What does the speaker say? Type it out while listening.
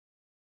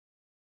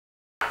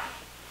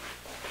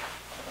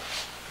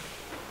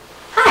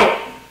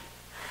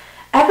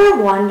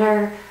Ever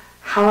wonder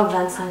how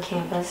events on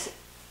campus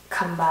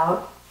come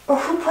about? Or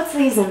who puts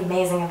these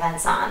amazing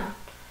events on?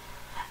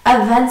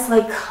 Events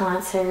like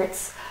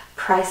concerts,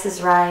 Price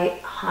is Right,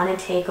 Haunted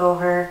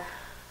Takeover,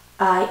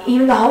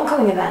 even the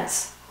homecoming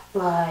events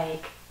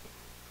like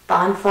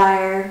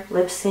Bonfire,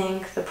 Lip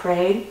Sync, The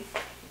Parade.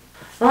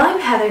 Well, I'm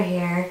Heather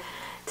here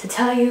to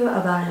tell you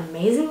about an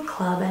amazing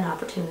club and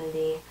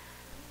opportunity,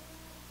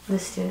 the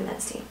Student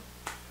Events team.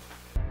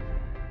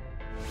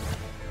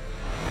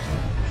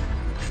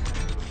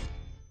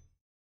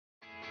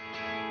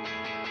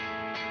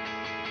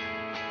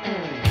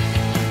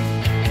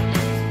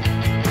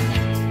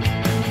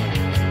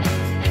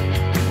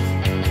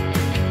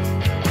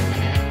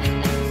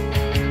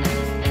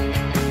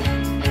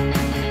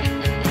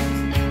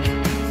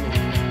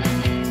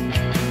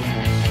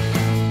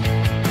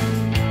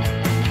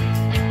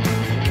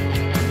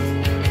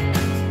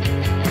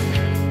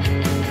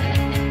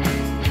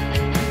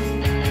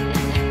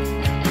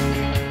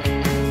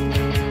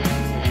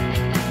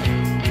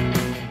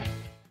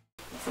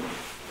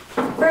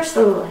 First,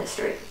 a little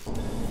history.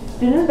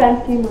 Student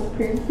Events Team was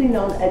previously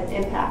known as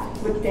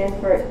IMPACT, which stands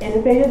for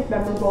Innovative,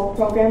 Memorable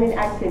Programming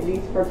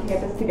Activities for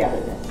Campus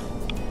Togetherness.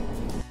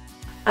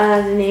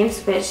 The name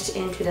switched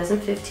in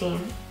 2015,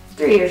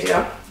 3 years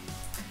ago.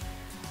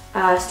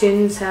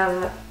 Students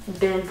have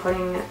been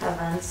putting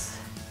events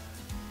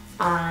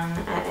on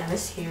at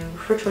MSU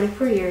for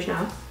 24 years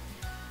now.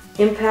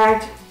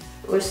 IMPACT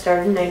was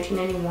started in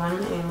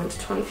 1991 and went to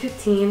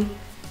 2015,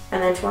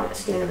 and then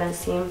Student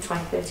Events Team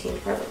 2015 to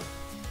present.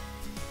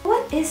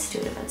 What is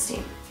Student Events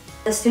Team?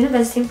 The Student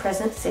Events Team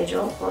President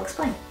Sejal will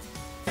explain.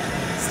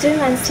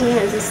 Student Events Team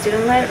is a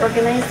student-led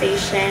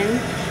organization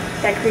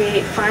that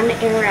create fun,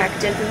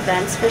 interactive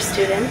events for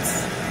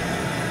students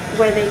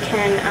where they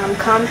can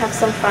come, have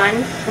some fun,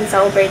 and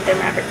celebrate their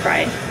Maverick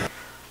Pride.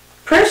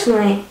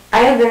 Personally, I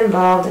have been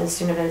involved in the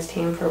Student Events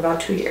Team for about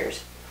 2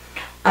 years.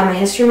 I'm a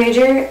history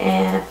major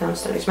and a film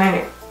studies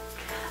minor.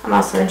 I'm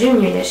also a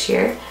junior this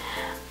year,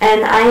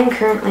 and I am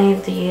currently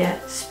the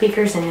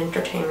Speakers and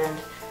Entertainment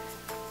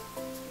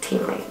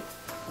team lead.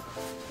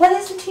 What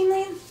is a team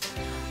lead?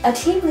 A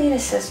team lead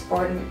assists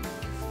board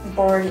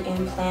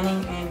in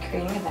planning and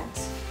creating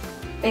events.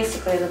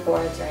 Basically, the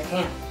board's right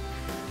hand.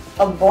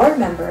 A board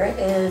member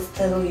is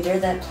the leader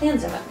that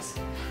plans events.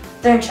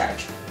 They're in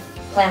charge,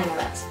 planning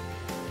events.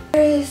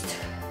 There is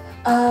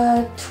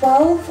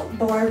 12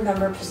 board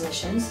member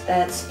positions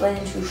that split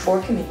into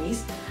 4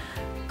 committees: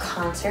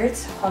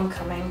 concerts,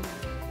 homecoming,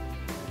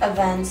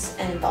 events,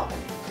 and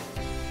involvement.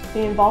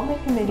 The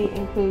Involvement Committee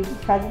includes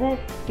President,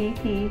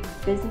 VP,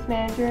 Business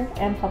Manager,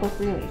 and Public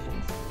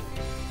Relations.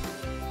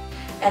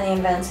 And the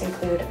events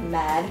include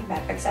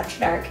Mavericks After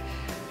Dark,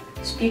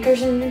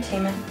 Speakers and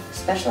Entertainment,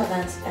 Special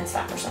Events, and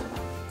Soccer Cinema.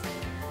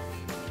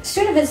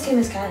 Student Events Team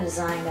is kind of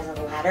designed as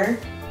a ladder.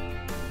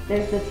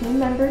 There's the team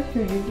members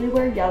who usually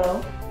wear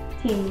yellow,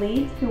 team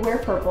leads who wear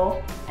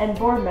purple, and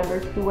board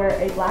members who wear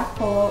a black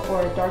polo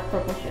or a dark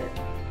purple shirt.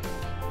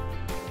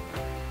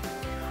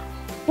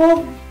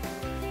 Well,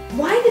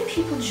 why did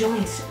people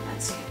join Student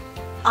Events Team?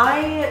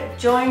 I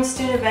joined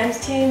Student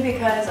Events Team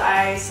because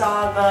I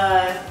saw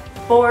the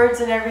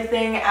boards and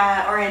everything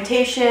at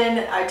orientation.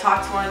 I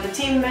talked to one of the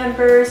team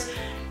members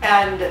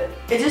and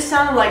it just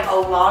sounded like a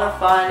lot of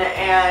fun,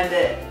 and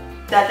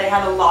that they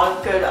had a lot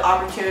of good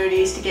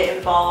opportunities to get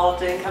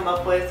involved and come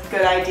up with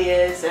good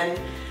ideas and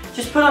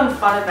just put on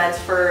fun events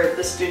for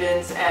the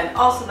students. And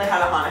also they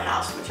had a haunted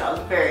house, which I was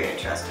very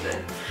interested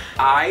in.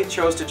 I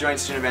chose to join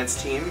Student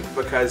Events Team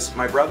because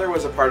my brother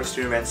was a part of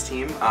Student Events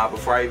Team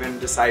before I even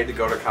decided to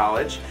go to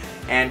college,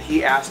 and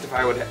he asked if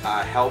I would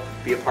help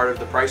be a part of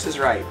the Price is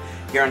Right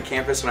here on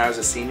campus when I was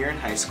a senior in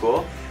high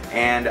school,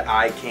 and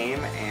I came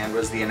and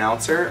was the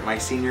announcer my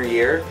senior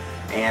year,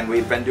 and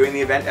we've been doing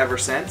the event ever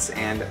since,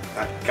 and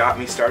that got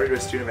me started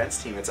with Student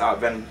Events Team. It's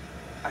been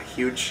a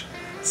huge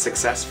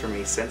success for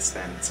me since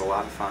then. It's a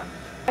lot of fun.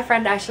 My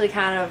friend actually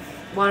kind of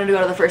wanted to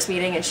go to the first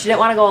meeting and she didn't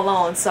want to go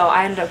alone, so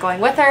I ended up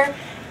going with her,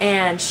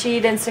 and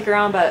she didn't stick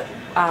around, but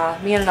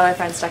me and another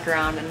friend stuck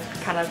around and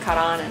kind of caught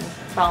on and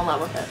fell in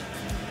love with it.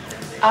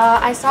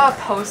 I saw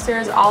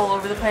posters all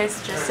over the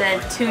place, just said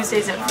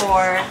Tuesdays at 4,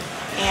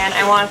 and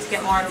I wanted to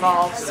get more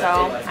involved,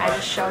 so I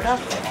just showed up.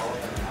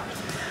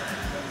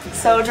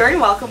 So during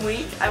Welcome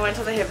Week, I went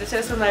to the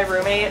Hypnotist with my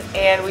roommate,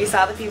 and we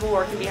saw the people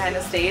working behind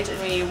the stage, and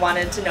we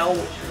wanted to know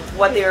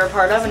what they were a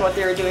part of and what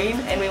they were doing,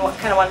 and we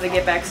kind of wanted to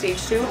get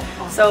backstage too.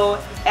 So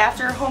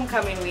after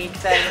Homecoming Week,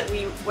 then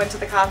we went to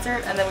the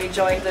concert, and then we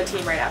joined the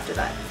team right after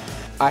that.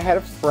 I had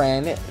a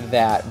friend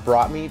that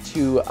brought me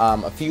to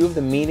a few of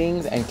the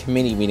meetings and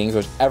committee meetings,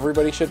 which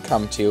everybody should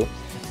come to,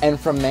 and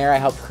from there I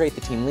helped create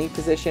the team lead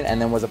position and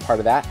then was a part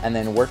of that, and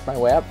then worked my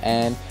way up,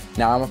 and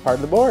now I'm a part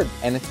of the board,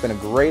 and it's been a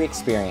great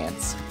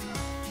experience.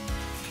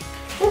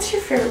 What's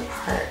your favorite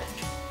part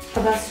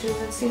about Student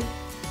Events Team?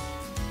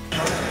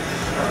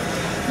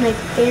 My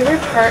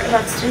favorite part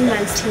about Student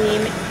Events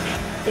Team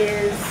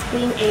is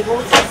being able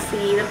to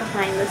see the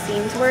behind the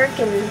scenes work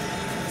and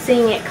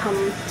seeing it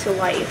come to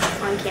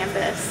life on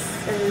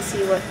campus and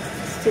see what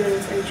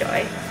students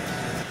enjoy.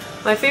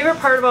 My favorite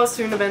part about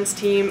Student Events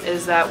team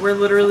is that we're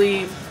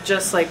literally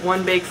just like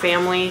one big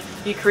family.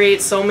 You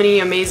create so many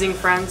amazing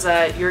friends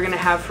that you're going to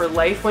have for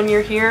life when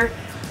you're here,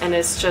 and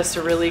it's just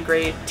a really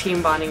great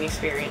team bonding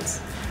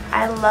experience.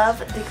 I love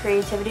the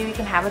creativity we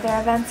can have with our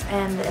events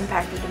and the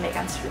impact we can make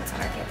on students on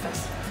our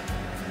campus.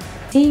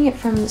 Seeing it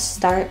from the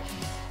start,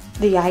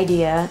 the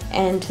idea,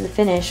 and to the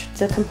finish,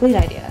 the complete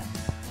idea.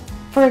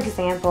 For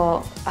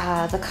example,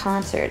 the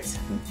concerts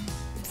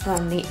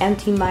from the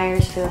empty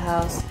Myers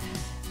Fieldhouse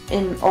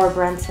or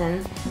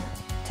Brenson,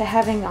 to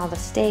having all the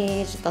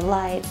stage, the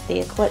lights, the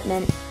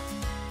equipment,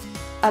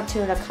 up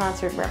to the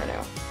concert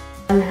revenue.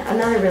 And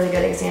another really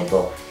good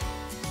example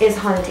is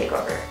Haunted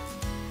Takeover.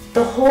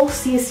 The whole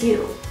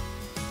CSU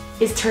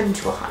is turned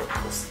into a haunted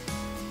house.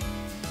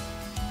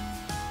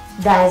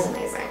 That is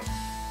amazing.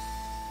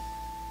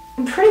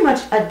 In pretty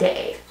much a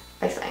day,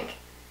 I think.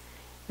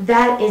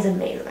 That is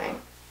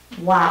amazing.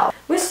 Wow.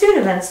 With Student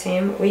Events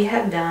team, we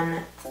have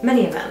done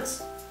many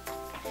events.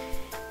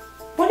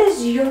 What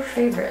is your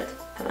favorite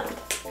event?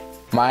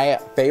 My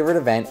favorite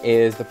event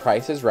is The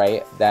Price is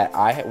Right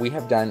that we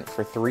have done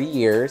for 3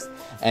 years,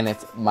 and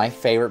it's my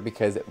favorite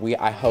because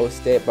I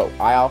host it, but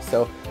I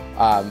also,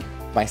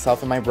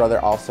 myself and my brother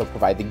also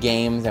provide the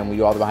games, and we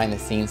do all the behind the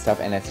scenes stuff,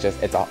 and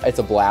it's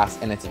a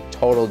blast, and it's a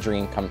total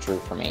dream come true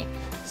for me.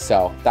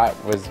 So that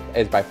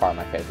is by far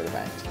my favorite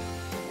event.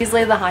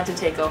 Easily the Haunted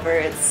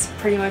Takeover. It's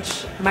pretty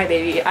much my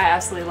baby. I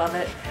absolutely love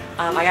it.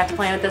 I got to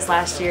plan it this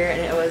last year, and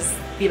it was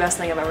the best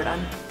thing I've ever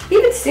done.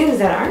 Even students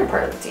that aren't a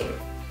part of the team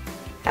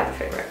have a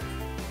favorite.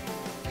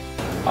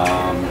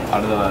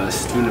 Out of the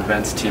Student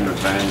Events team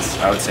events,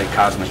 I would say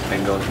Cosmic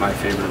Bingo is my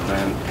favorite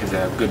event because they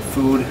have good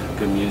food,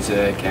 good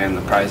music, and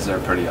the prizes are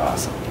pretty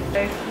awesome.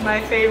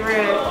 My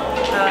favorite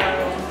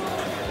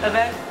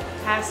event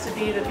has to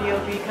be the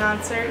B.O.B.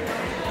 concert.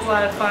 It was a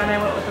lot of fun.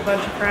 I went with a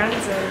bunch of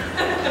friends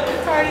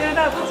and partied it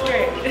up. It was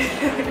great.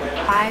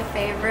 My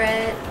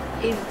favorite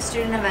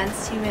Student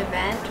Events team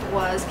event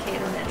was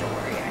Kato Ninja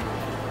Warrior.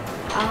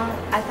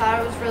 I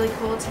thought it was really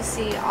cool to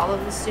see all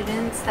of the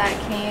students that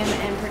came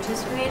and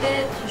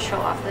participated to show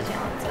off the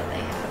talents that they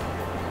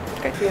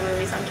have. Great for your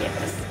movies on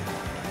campus.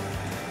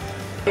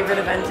 Favorite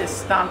event is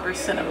Stomper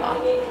Cinema.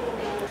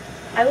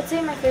 I would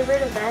say my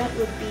favorite event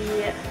would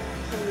be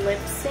lip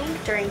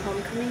sync during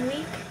homecoming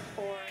week.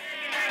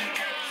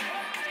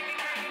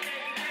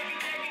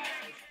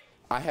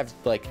 I have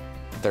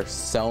there's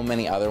so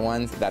many other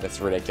ones that it's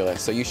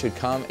ridiculous. So you should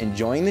come and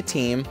join the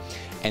team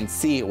and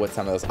see what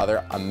some of those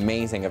other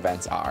amazing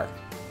events are.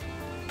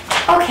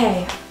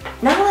 Okay,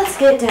 now let's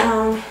get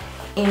down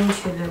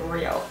into the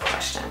real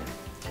question.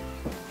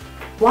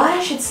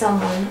 Why should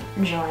someone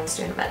join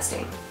Student Events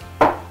team?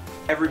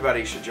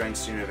 Everybody should join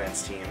Student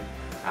Events team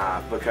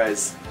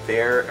because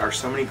there are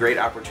so many great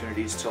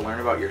opportunities to learn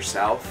about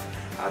yourself,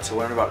 to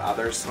learn about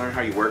others, to learn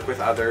how you work with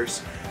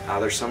others.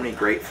 There's so many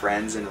great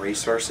friends and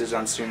resources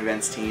on Student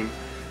Events team.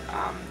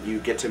 You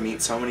get to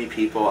meet so many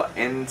people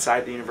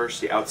inside the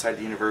university, outside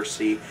the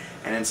university,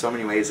 and in so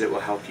many ways it will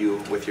help you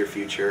with your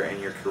future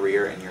and your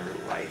career and your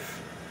life.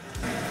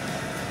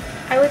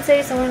 I would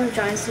say someone who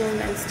joins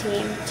Student Events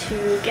team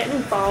to get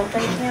involved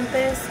on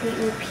campus, meet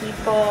new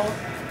people,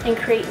 and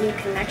create new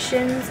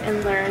connections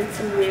and learn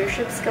some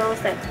leadership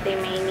skills that they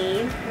may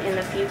need in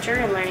the future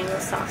and learning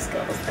those soft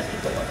skills that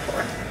people look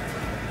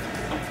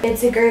for.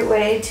 It's a great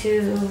way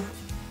to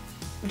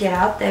get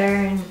out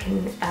there and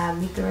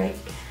meet the right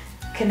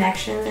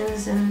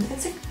connections, and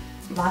it's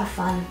a lot of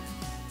fun.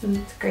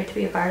 It's great to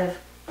be a part of.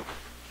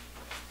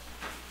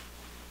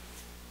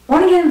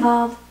 Want to get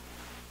involved?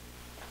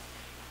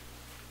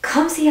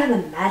 Come see how the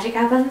magic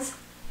happens?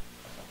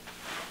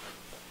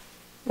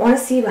 Want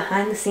to see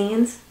behind the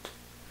scenes?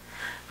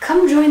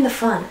 Come join the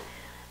fun.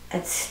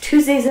 It's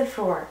Tuesdays at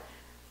 4,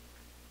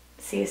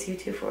 CSU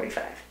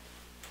 245.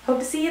 Hope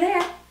to see you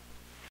there.